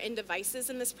user and devices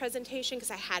in this presentation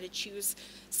because I had to choose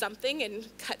something and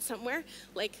cut somewhere,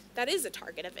 like that is a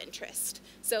target of interest.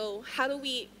 So how do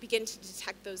we begin to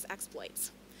detect those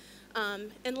exploits?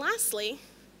 And lastly,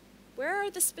 where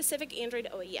are the specific Android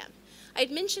OEM?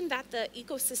 I'd mentioned that the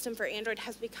ecosystem for Android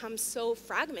has become so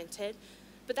fragmented,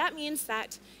 but that means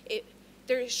that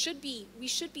we should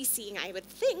be seeing, I would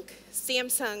think,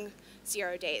 Samsung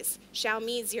 0 days,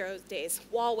 Xiaomi 0 days,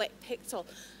 Huawei, Pixel,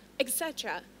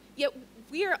 etc. Yet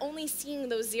we are only seeing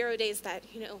those 0 days that,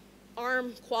 you know,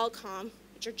 ARM, Qualcomm,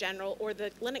 which are general, or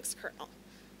the Linux kernel.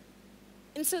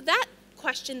 And so that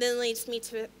question then leads me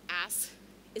to ask,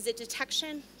 is it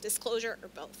detection, disclosure, or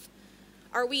both?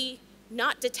 Are we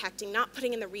not detecting, not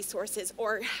putting in the resources,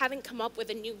 or haven't come up with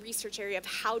a new research area of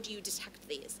how do you detect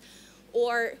these?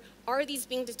 Or are these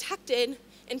being detected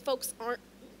and folks aren't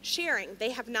sharing?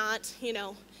 They have not,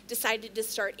 decided to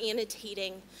start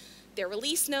annotating their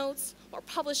release notes or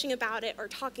publishing about it or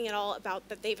talking at all about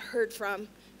that they've heard from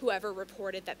whoever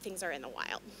reported that things are in the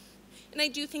wild. And I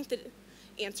do think the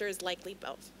answer is likely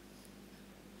both.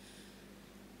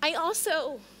 I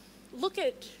also look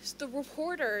at the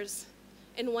reporters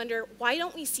and wonder, why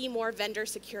don't we see more vendor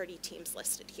security teams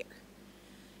listed here?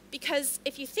 Because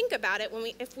if you think about it,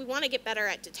 if we want to get better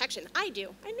at detection, I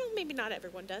do. I know maybe not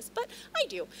everyone does, but I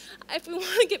do. If we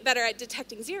want to get better at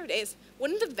detecting 0 days,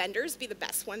 wouldn't the vendors be the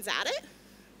best ones at it?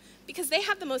 Because they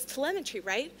have the most telemetry,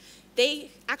 right?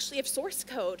 They actually have source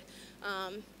code.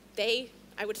 They,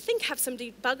 I would think, have some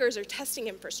debuggers or testing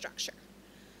infrastructure.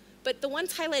 But the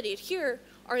ones highlighted here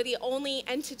are the only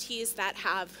entities that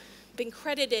have been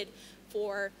credited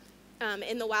for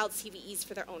in the wild CVEs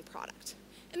for their own product.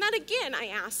 And that, again, I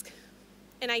ask,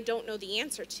 and I don't know the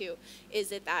answer to,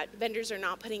 is it that vendors are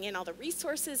not putting in all the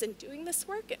resources and doing this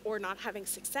work or not having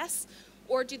success,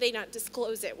 or do they not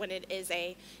disclose it when it is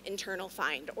an internal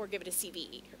find or give it a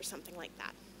CVE or something like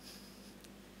that?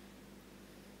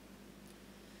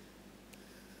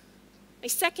 My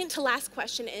second to last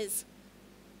question is,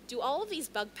 do all of these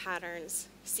bug patterns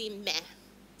seem meh,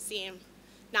 seem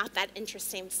not that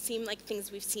interesting, seem like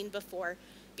things we've seen before,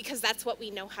 because that's what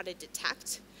we know how to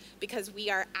detect, because we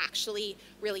are actually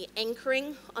really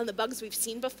anchoring on the bugs we've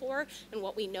seen before and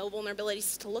what we know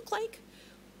vulnerabilities to look like?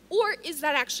 Or is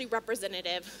that actually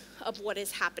representative of what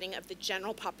is happening of the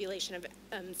general population of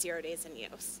 0 days in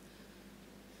use?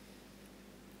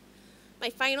 My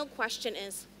final question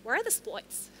is, where are the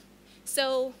exploits?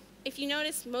 So if you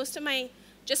notice,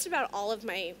 just about all of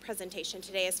my presentation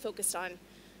today is focused on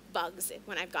bugs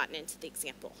when I've gotten into the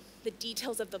example, the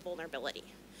details of the vulnerability.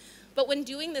 But when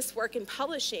doing this work in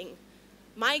publishing,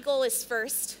 my goal is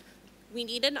first, we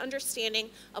need an understanding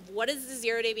of what is the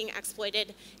 0 day being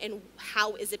exploited and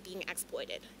how is it being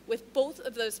exploited, with both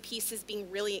of those pieces being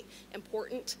really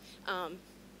important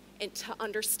and to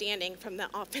understanding from the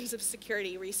offensive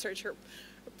security researcher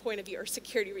point of view or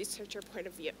security researcher point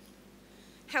of view.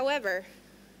 However,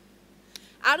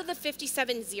 out of the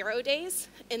 57 0 days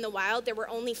in the wild, there were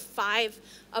only 5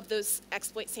 of those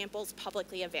exploit samples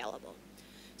publicly available.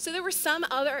 So there were some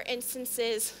other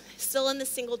instances, still in the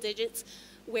single digits,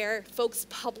 where folks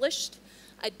published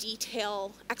a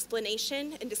detailed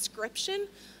explanation and description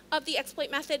of the exploit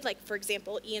method, like, for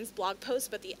example, Ian's blog post,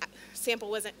 but the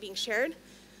sample wasn't being shared.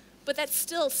 But that's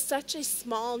still such a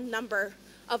small number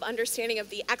of understanding of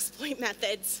the exploit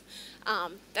methods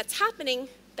that's happening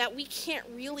that we can't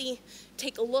really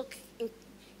take a look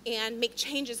and make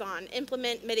changes on,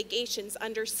 implement mitigations,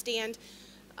 understand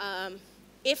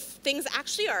if things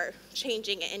actually are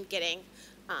changing and getting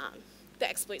the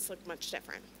exploits look much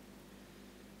different.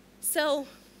 So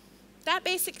that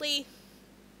basically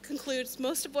concludes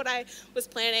most of what I was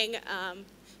planning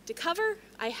to cover.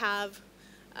 I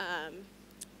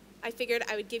figured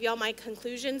I would give you all my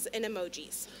conclusions in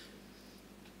emojis.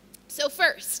 So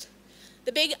first,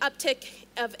 the big uptick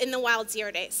of in the wild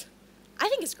 0 days. I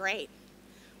think it's great.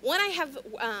 One, I have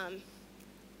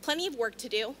plenty of work to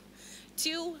do.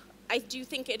 Two, I do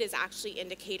think it is actually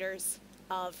indicators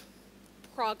of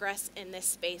progress in this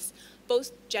space,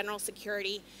 both general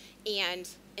security and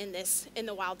in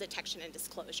the wild detection and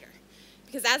disclosure.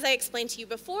 Because as I explained to you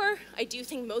before, I do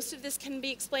think most of this can be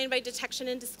explained by detection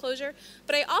and disclosure,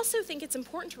 but I also think it's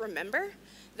important to remember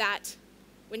that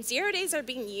when 0 days are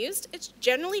being used, it's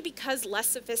generally because less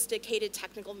sophisticated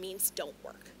technical means don't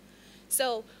work.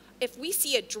 So if we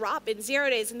see a drop in 0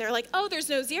 days and they're like, oh, there's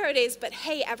no 0 days, but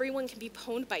hey, everyone can be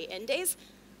pwned by N days,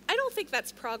 I don't think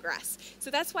that's progress.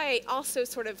 So that's why I also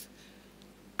sort of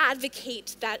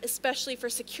advocate that, especially for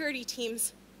security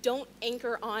teams, don't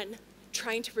anchor on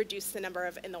trying to reduce the number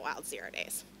of in the wild 0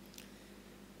 days.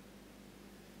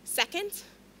 Second,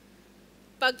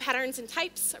 bug patterns and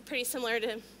types are pretty similar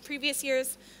to previous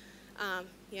years.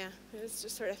 Yeah, it was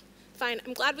just sort of fine.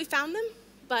 I'm glad we found them,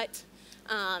 but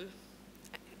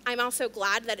I'm also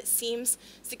glad that it seems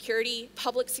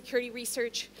public security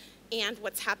research and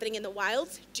what's happening in the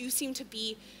wild do seem to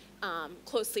be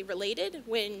closely related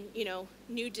when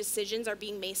new decisions are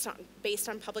being based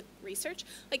on public research.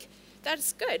 Like,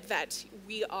 that's good that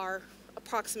we are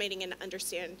approximating and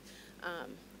understand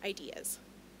ideas.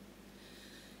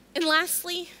 And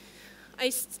lastly, I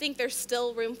think there's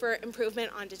still room for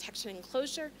improvement on detection and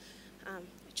closure. I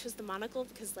chose the monocle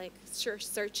because,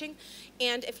 searching.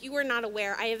 And if you were not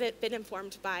aware, I have been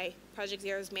informed by Project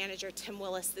Zero's manager, Tim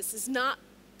Willis, this is not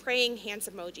praying hands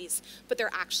emojis, but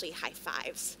they're actually high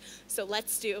fives. So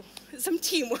let's do some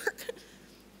teamwork.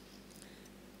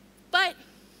 But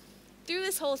through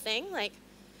this whole thing, like,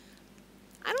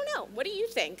 I don't know, what do you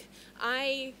think?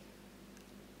 I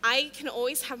can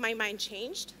always have my mind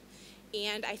changed,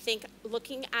 and I think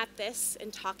looking at this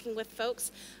and talking with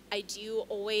folks, I do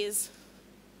always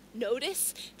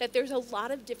notice that there's a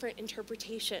lot of different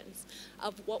interpretations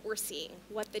of what we're seeing,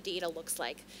 what the data looks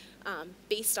like,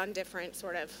 based on different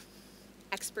sort of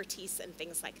expertise and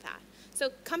things like that. So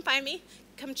come find me,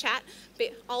 come chat.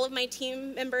 All of my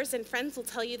team members and friends will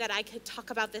tell you that I could talk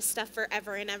about this stuff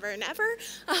forever and ever and ever.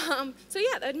 So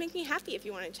yeah, that would make me happy if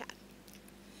you want to chat.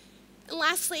 And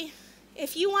lastly,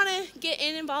 if you want to get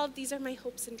involved, these are my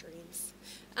hopes and dreams.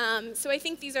 So I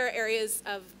think these are areas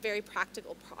of very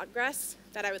practical progress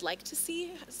that I would like to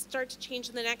see start to change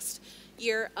in the next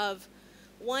year of,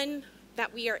 one,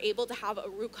 that we are able to have a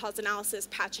root cause analysis,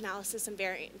 patch analysis, and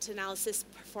variant analysis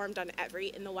performed on every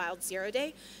in the wild 0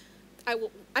 day. I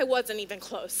wasn't even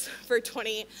close for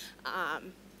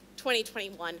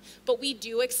 2021, but we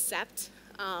do accept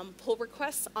pull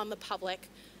requests on the public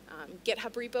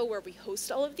GitHub repo where we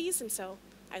host all of these, and so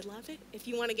I love it. If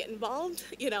you want to get involved,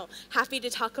 happy to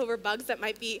talk over bugs that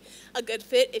might be a good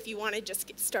fit if you want to just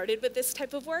get started with this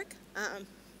type of work.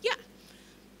 Yeah.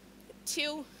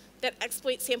 2, that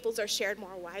exploit samples are shared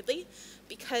more widely,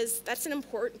 because that's an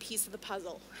important piece of the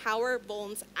puzzle. How are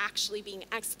vulns actually being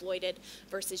exploited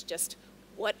versus just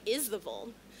what is the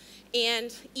vuln?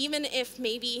 And even if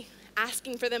maybe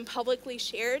asking for them publicly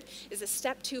shared is a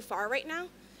step too far right now,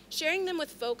 sharing them with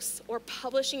folks or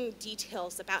publishing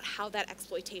details about how that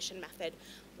exploitation method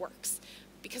works,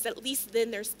 because at least then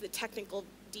there's the technical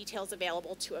details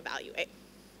available to evaluate.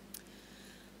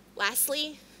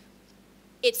 Lastly,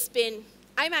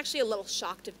 I'm actually a little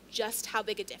shocked of just how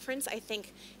big a difference I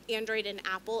think Android and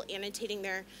Apple annotating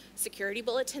their security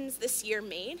bulletins this year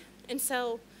made. And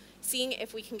so seeing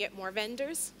if we can get more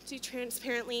vendors to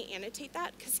transparently annotate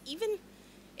that, because even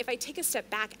if I take a step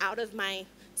back out of my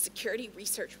security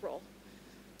research role,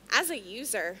 as a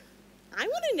user, I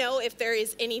want to know if there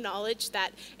is any knowledge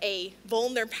that a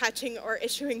vuln they're patching or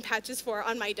issuing patches for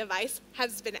on my device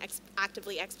has been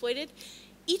actively exploited.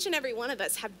 Each and every one of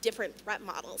us have different threat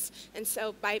models, and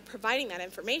so by providing that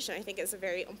information, I think is a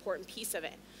very important piece of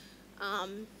it.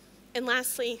 And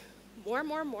lastly,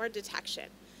 more detection.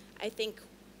 I think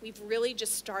we've really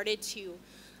just started to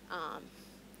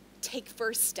take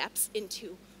first steps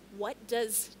into what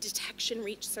does detection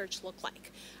research look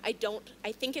like. I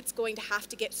think it's going to have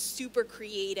to get super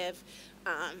creative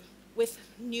with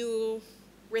new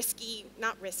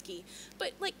not risky,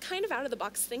 but like kind of out of the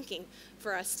box thinking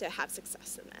for us to have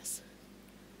success in this.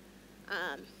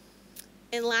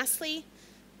 And lastly,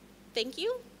 thank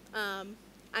you. I'm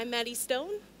Maddie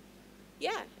Stone.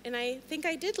 Yeah, and I think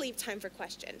I did leave time for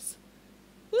questions.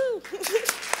 Woo!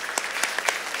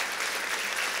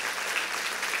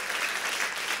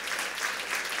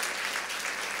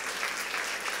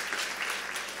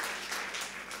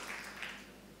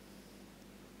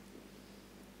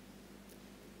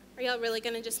 Are y'all really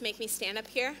gonna just make me stand up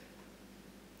here?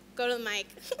 Go to the mic.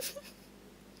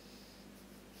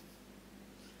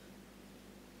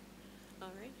 All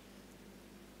right.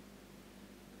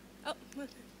 Oh.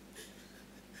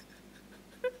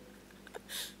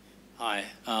 Hi.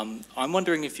 I'm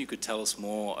wondering if you could tell us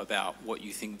more about what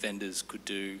you think vendors could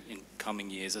do in coming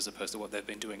years as opposed to what they've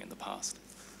been doing in the past.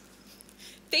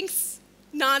 Thanks,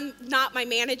 not my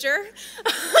manager.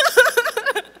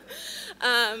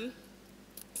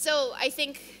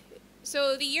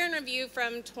 So the year in review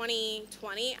from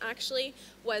 2020 actually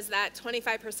was that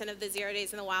 25% of the 0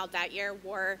 days in the wild that year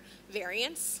were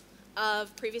variants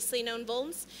of previously known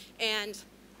vulns. And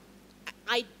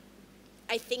I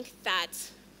think that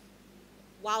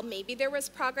while maybe there was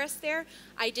progress there,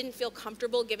 I didn't feel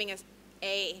comfortable giving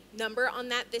a number on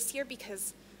that this year,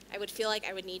 because I would feel like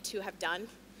I would need to have done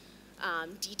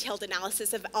detailed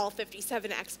analysis of all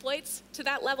 57 exploits to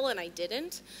that level, and I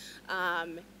didn't.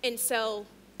 And so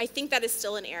I think that is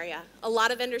still an area. A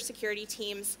lot of vendor security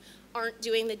teams aren't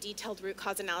doing the detailed root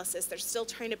cause analysis. They're still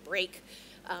trying to break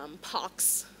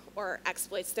POCs or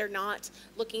exploits. They're not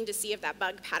looking to see if that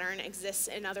bug pattern exists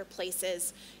in other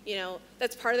places.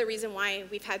 That's part of the reason why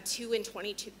we've had two in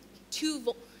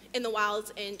the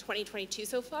wilds in 2022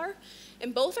 so far,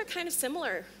 and both are kind of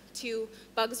similar to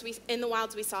bugs in the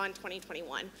wilds we saw in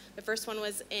 2021. The first one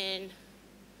was in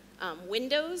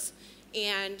Windows,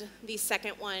 and the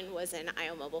second one was in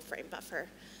IO Mobile Frame Buffer.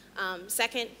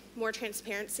 Second, more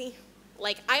transparency.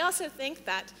 I also think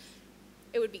that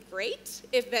it would be great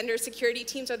if vendor security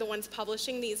teams are the ones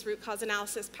publishing these root cause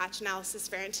analysis, patch analysis,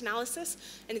 variant analysis,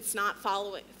 and it's not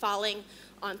falling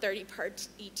on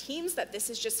third-party teams, that this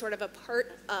is just sort of a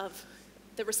part of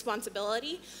the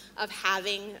responsibility of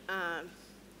having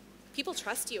people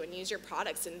trust you and use your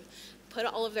products and put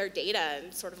all of their data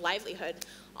and sort of livelihood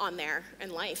on there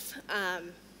and life.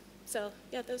 So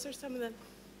yeah, those are some of the,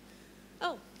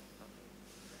 oh.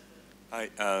 Hi,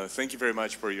 thank you very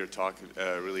much for your talk,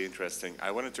 really interesting.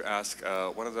 I wanted to ask,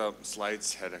 one of the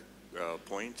slides had a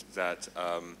point that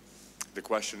the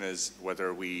question is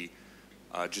whether we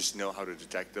just know how to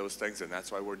detect those things and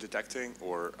that's why we're detecting,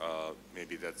 or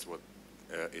maybe that's what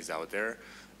is out there.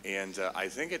 And I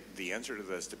think the answer to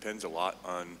this depends a lot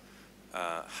on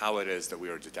how it is that we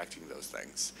are detecting those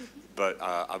things. Mm-hmm. But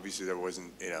obviously there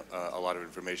wasn't a lot of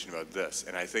information about this.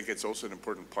 And I think it's also an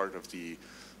important part of the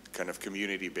kind of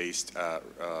community-based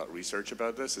research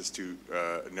about this is to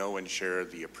know and share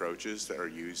the approaches that are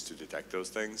used to detect those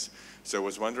things. So I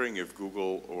was wondering if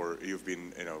Google, or you've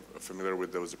been familiar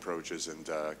with those approaches and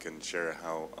can share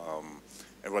how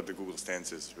and what the Google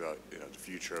stance is about the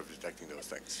future of detecting those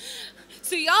things.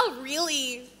 So y'all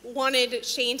really wanted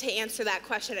Shane to answer that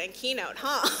question in Keynote,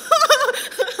 huh?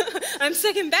 I'm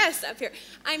second best up here.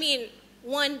 I mean,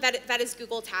 one, that is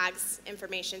Google Tags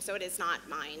information, so it is not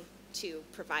mine to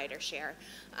provide or share.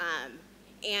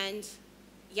 And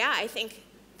yeah, I think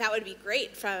that would be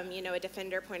great from a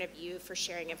Defender point of view for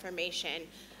sharing information.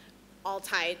 All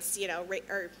tides,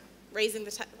 or raising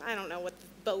the tide, I don't know what the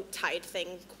boat tide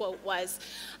thing quote was.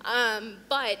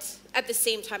 But at the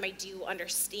same time, I do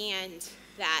understand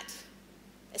that,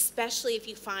 especially if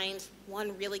you find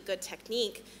one really good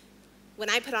technique, when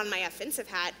I put on my offensive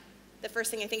hat, the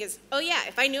first thing I think is, oh yeah,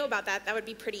 if I knew about that, that would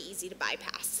be pretty easy to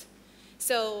bypass.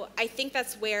 So I think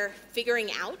that's where figuring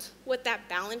out what that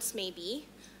balance may be.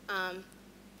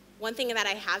 One thing that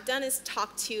I have done is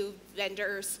talk to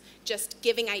vendors, just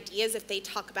giving ideas if they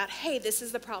talk about, hey, this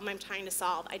is the problem I'm trying to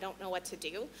solve, I don't know what to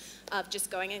do, of just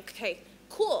going, okay,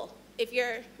 cool, if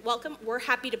you're welcome, we're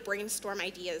happy to brainstorm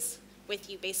ideas with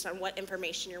you based on what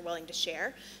information you're willing to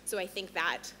share. So I think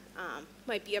that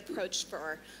might be an approach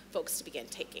for folks to begin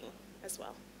taking as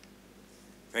well.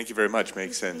 Thank you very much,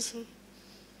 makes sense.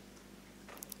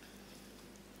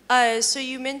 So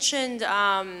you mentioned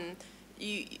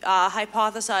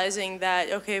hypothesizing that,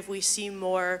 okay, if we see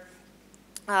more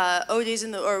O days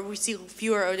or we see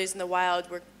fewer O days in the wild,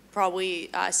 we're probably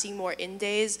seeing more in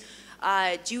days.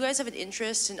 Do you guys have an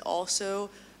interest in also,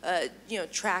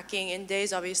 tracking in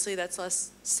days? Obviously, that's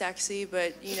less sexy,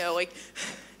 but like,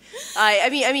 I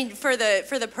mean, for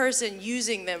the person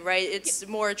using them, right? It's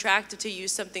more attractive to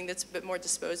use something that's a bit more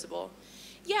disposable.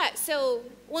 Yeah. So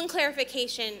one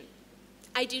clarification: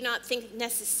 I do not think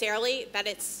necessarily that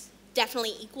it's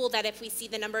definitely equal, that if we see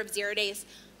the number of 0 days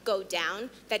go down,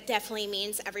 that definitely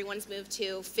means everyone's moved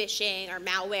to phishing or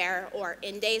malware or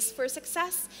in days for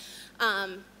success.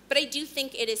 But I do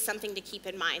think it is something to keep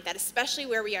in mind, that especially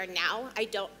where we are now,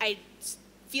 I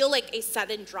feel like a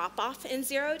sudden drop-off in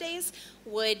 0 days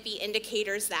would be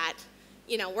indicators that,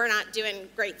 we're not doing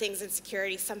great things in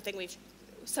security. Something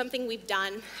we've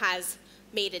done has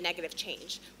made a negative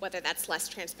change, whether that's less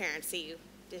transparency,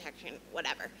 detection,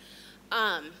 whatever.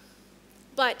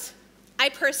 But I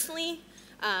personally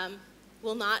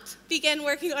will not begin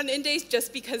working on in days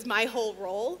just because my whole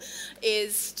role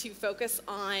is to focus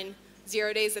on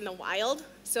 0 days in the wild.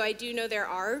 So I do know there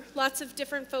are lots of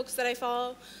different folks that I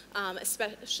follow,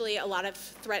 especially a lot of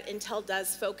threat intel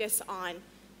does focus on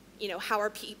how are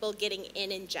people getting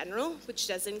in general, which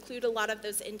does include a lot of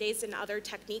those in days and other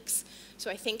techniques.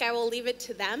 So I think I will leave it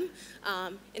to them.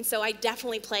 And so I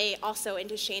definitely play also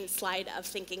into Shane's slide of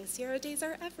thinking 0 days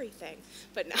are everything.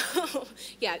 But no,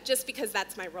 yeah, just because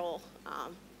that's my role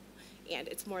and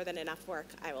it's more than enough work,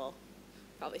 I will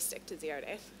probably stick to 0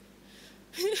 days.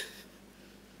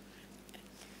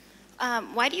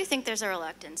 Why do you think there's a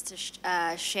reluctance to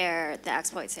share the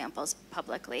exploit samples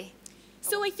publicly?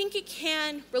 So I think it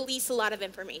can release a lot of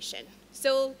information.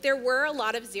 So there were a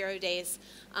lot of 0 days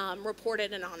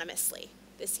reported anonymously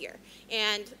this year.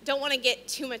 And don't want to get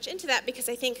too much into that because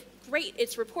I think, great,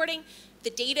 it's reporting. The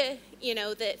data,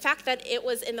 the fact that it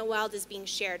was in the wild is being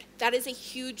shared. That is a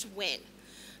huge win.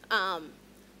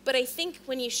 But I think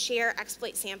when you share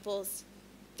exploit samples,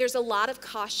 there's a lot of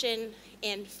caution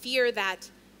and fear that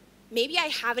maybe I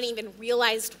haven't even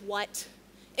realized what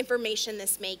information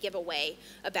this may give away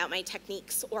about my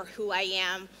techniques or who I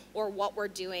am or what we're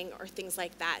doing or things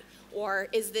like that. Or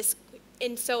is this,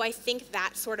 and so I think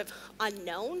that sort of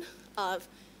unknown of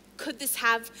could this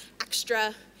have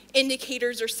extra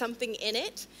indicators or something in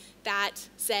it that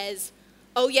says,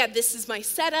 oh yeah, this is my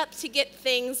setup to get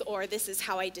things, or this is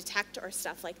how I detect, or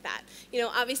stuff like that. You know,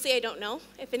 obviously I don't know.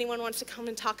 If anyone wants to come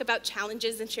and talk about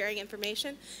challenges and sharing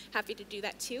information, happy to do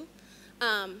that too.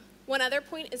 One other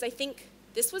point is I think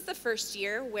this was the first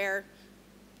year where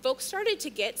folks started to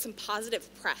get some positive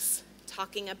press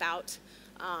talking about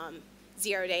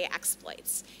zero-day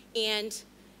exploits. And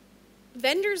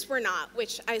vendors were not,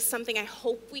 which is something I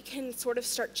hope we can sort of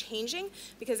start changing,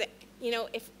 because you know,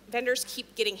 if vendors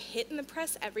keep getting hit in the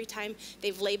press every time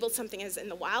they've labeled something as in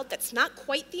the wild, that's not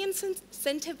quite the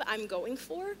incentive I'm going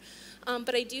for.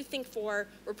 But I do think for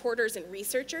reporters and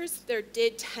researchers, there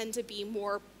did tend to be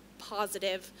more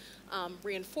positive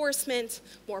reinforcement,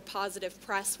 more positive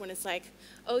press when it's like,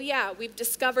 oh yeah, we've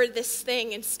discovered this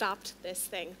thing and stopped this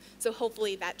thing. So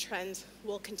hopefully that trend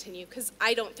will continue, because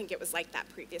I don't think it was like that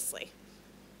previously.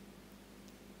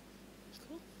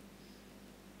 Cool.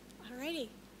 Alrighty.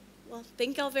 Well,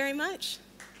 thank y'all very much.